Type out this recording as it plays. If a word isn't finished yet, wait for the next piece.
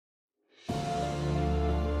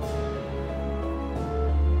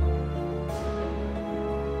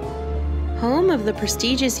Home of the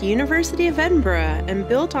prestigious University of Edinburgh and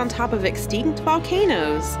built on top of extinct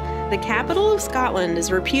volcanoes, the capital of Scotland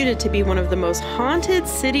is reputed to be one of the most haunted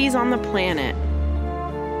cities on the planet.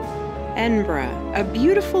 Edinburgh, a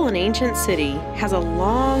beautiful and ancient city, has a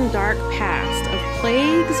long, dark past of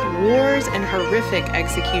plagues, wars, and horrific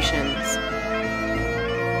executions.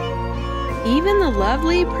 Even the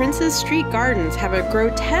lovely Prince's Street Gardens have a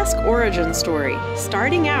grotesque origin story,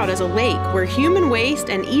 starting out as a lake where human waste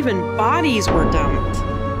and even bodies were dumped,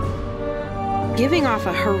 giving off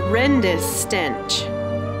a horrendous stench.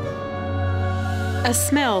 A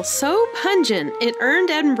smell so pungent it earned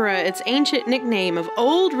Edinburgh its ancient nickname of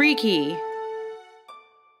Old Reekie.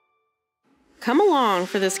 Come along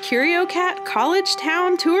for this Curio Cat college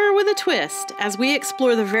town tour with a twist as we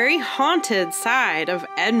explore the very haunted side of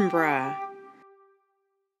Edinburgh.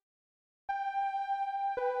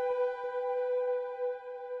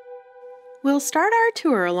 We'll start our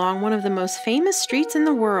tour along one of the most famous streets in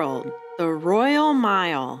the world, the Royal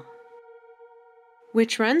Mile,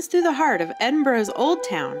 which runs through the heart of Edinburgh's Old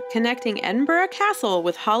Town, connecting Edinburgh Castle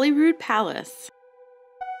with Holyrood Palace.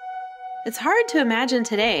 It's hard to imagine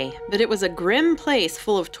today, but it was a grim place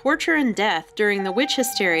full of torture and death during the witch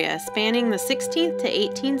hysteria spanning the 16th to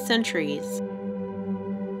 18th centuries.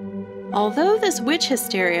 Although this witch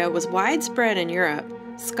hysteria was widespread in Europe,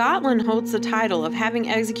 Scotland holds the title of having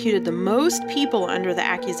executed the most people under the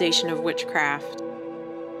accusation of witchcraft.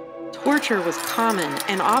 Torture was common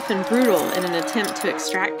and often brutal in an attempt to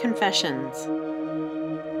extract confessions.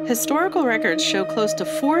 Historical records show close to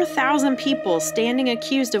 4,000 people standing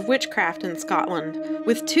accused of witchcraft in Scotland,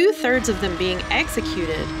 with 2/3 of them being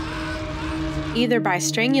executed, either by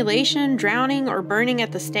strangulation, drowning, or burning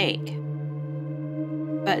at the stake.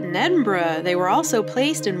 But in Edinburgh, they were also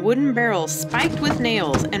placed in wooden barrels spiked with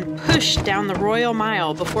nails and pushed down the Royal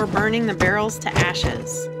Mile before burning the barrels to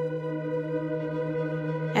ashes.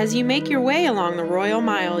 As you make your way along the Royal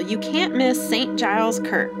Mile, you can't miss St. Giles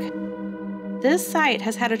Kirk. This site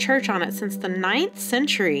has had a church on it since the 9th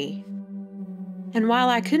century. And while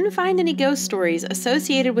I couldn't find any ghost stories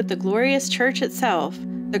associated with the glorious church itself,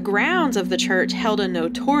 the grounds of the church held a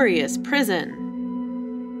notorious prison.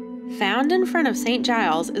 Found in front of St.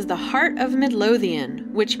 Giles is the Heart of Midlothian,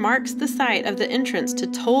 which marks the site of the entrance to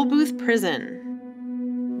Tolbooth Prison,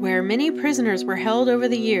 where many prisoners were held over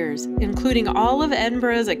the years, including all of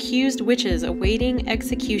Edinburgh's accused witches awaiting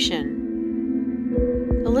execution.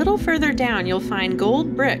 A little further down you'll find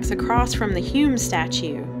gold bricks across from the Hume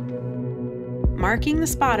statue, marking the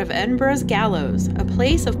spot of Edinburgh's gallows, a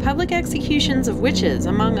place of public executions of witches,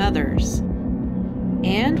 among others,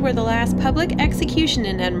 and where the last public execution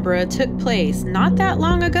in Edinburgh took place not that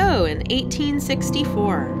long ago in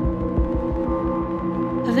 1864.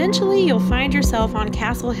 Eventually you'll find yourself on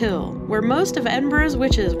Castle Hill, where most of Edinburgh's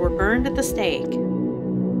witches were burned at the stake.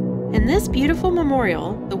 And this beautiful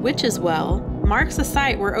memorial, the Witches' Well, marks a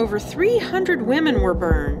site where over 300 women were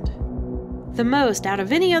burned, the most out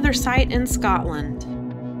of any other site in Scotland.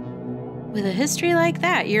 With a history like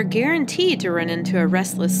that, you're guaranteed to run into a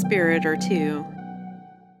restless spirit or two.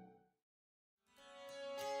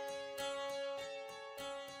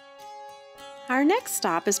 Our next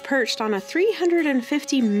stop is perched on a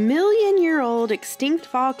 350-million-year-old extinct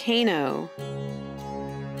volcano.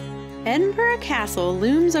 Edinburgh Castle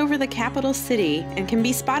looms over the capital city and can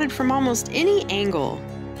be spotted from almost any angle.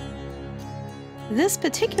 This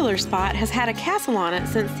particular spot has had a castle on it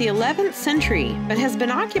since the 11th century, but has been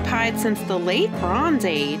occupied since the late Bronze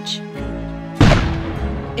Age.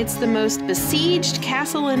 It's the most besieged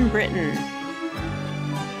castle in Britain,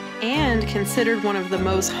 and considered one of the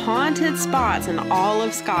most haunted spots in all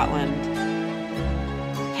of Scotland.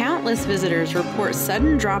 Countless visitors report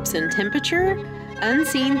sudden drops in temperature,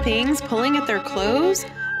 unseen things pulling at their clothes,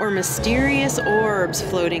 or mysterious orbs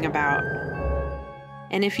floating about.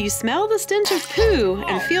 And if you smell the stench of poo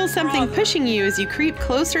and feel something pushing you as you creep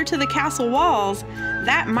closer to the castle walls,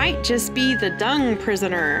 that might just be the dung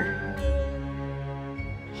prisoner.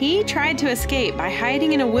 He tried to escape by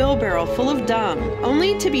hiding in a wheelbarrow full of dung,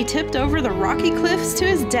 only to be tipped over the rocky cliffs to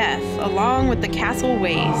his death, along with the castle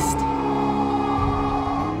waste.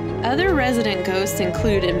 Other resident ghosts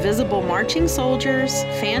include invisible marching soldiers,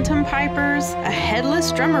 phantom pipers, a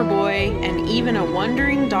headless drummer boy, and even a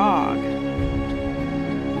wandering dog.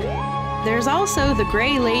 There's also the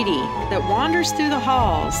Grey Lady that wanders through the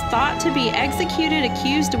halls, thought to be executed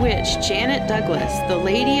accused witch Janet Douglas, the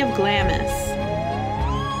Lady of Glamis.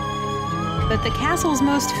 But the castle's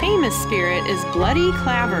most famous spirit is Bloody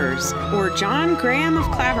Clavers, or John Graham of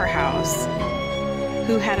Claverhouse.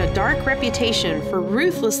 who had a dark reputation for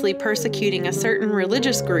ruthlessly persecuting a certain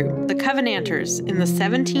religious group, the Covenanters, in the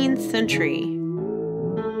 17th century.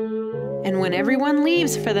 And when everyone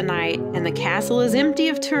leaves for the night and the castle is empty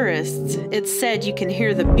of tourists, it's said you can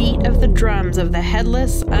hear the beat of the drums of the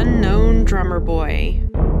headless, unknown drummer boy.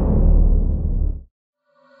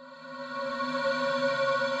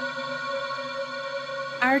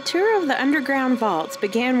 Our tour of the underground vaults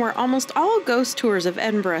began where almost all ghost tours of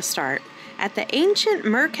Edinburgh start, at the ancient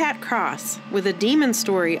Mercat Cross, with a demon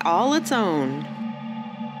story all its own.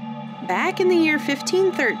 Back in the year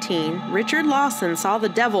 1513, Richard Lawson saw the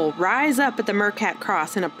devil rise up at the Mercat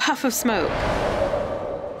Cross in a puff of smoke.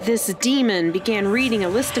 This demon began reading a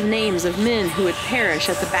list of names of men who would perish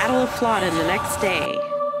at the Battle of Flodden the next day.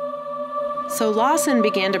 So Lawson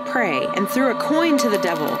began to pray and threw a coin to the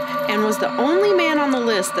devil and was the only man on the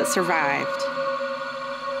list that survived.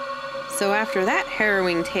 So after that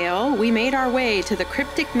harrowing tale, we made our way to the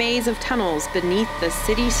cryptic maze of tunnels beneath the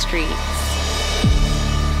city streets.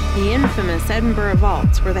 The infamous Edinburgh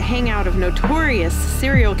vaults were the hangout of notorious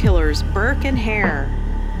serial killers Burke and Hare,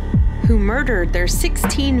 who murdered their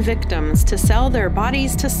 16 victims to sell their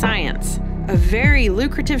bodies to science, a very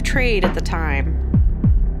lucrative trade at the time.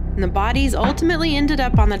 And the bodies ultimately ended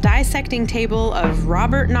up on the dissecting table of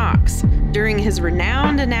Robert Knox during his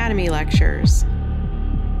renowned anatomy lectures.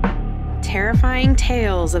 Terrifying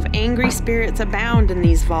tales of angry spirits abound in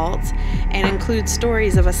these vaults and include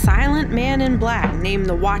stories of a silent man in black named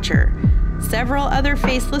the Watcher, several other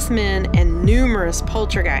faceless men, and numerous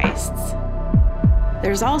poltergeists.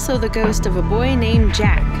 There's also the ghost of a boy named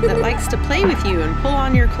Jack that likes to play with you and pull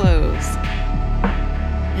on your clothes.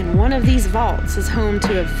 And one of these vaults is home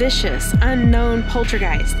to a vicious, unknown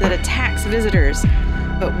poltergeist that attacks visitors.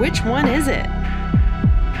 But which one is it?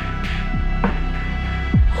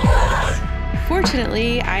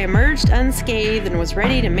 Fortunately, I emerged unscathed and was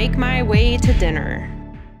ready to make my way to dinner.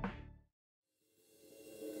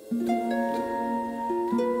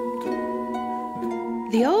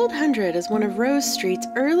 The Old Hundred is one of Rose Street's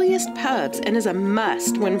earliest pubs and is a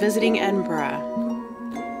must when visiting Edinburgh.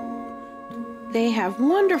 They have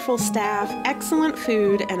wonderful staff, excellent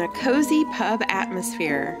food, and a cozy pub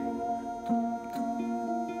atmosphere.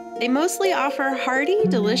 They mostly offer hearty,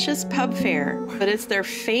 delicious pub fare, but it's their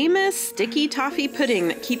famous sticky toffee pudding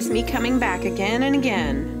that keeps me coming back again and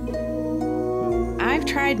again. I've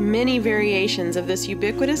tried many variations of this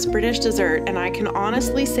ubiquitous British dessert, and I can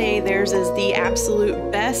honestly say theirs is the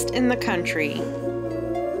absolute best in the country.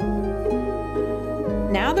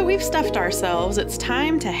 Now that we've stuffed ourselves, it's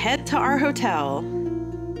time to head to our hotel.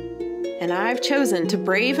 And I've chosen to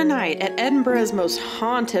brave a night at Edinburgh's most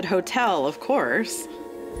haunted hotel, of course,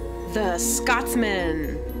 the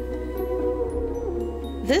Scotsman.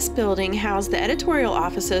 This building housed the editorial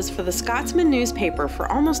offices for the Scotsman newspaper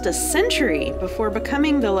for almost a century before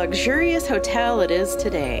becoming the luxurious hotel it is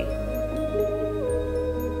today.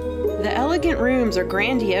 The elegant rooms are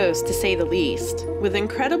grandiose to say the least, with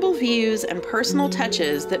incredible views and personal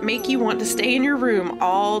touches that make you want to stay in your room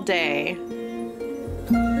all day.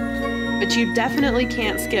 But you definitely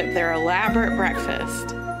can't skip their elaborate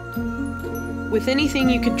breakfast, with anything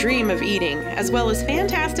you could dream of eating, as well as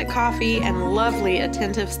fantastic coffee and lovely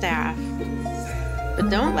attentive staff. But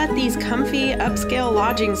don't let these comfy, upscale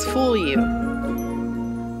lodgings fool you.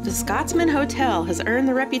 The Scotsman Hotel has earned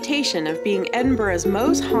the reputation of being Edinburgh's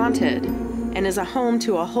most haunted and is a home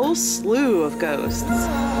to a whole slew of ghosts,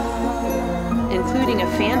 including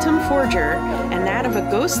a phantom forger and that of a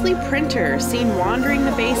ghostly printer seen wandering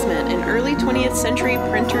the basement in early 20th century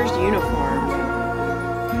printer's uniform.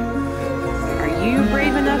 Are you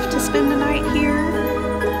brave enough to spend the night here?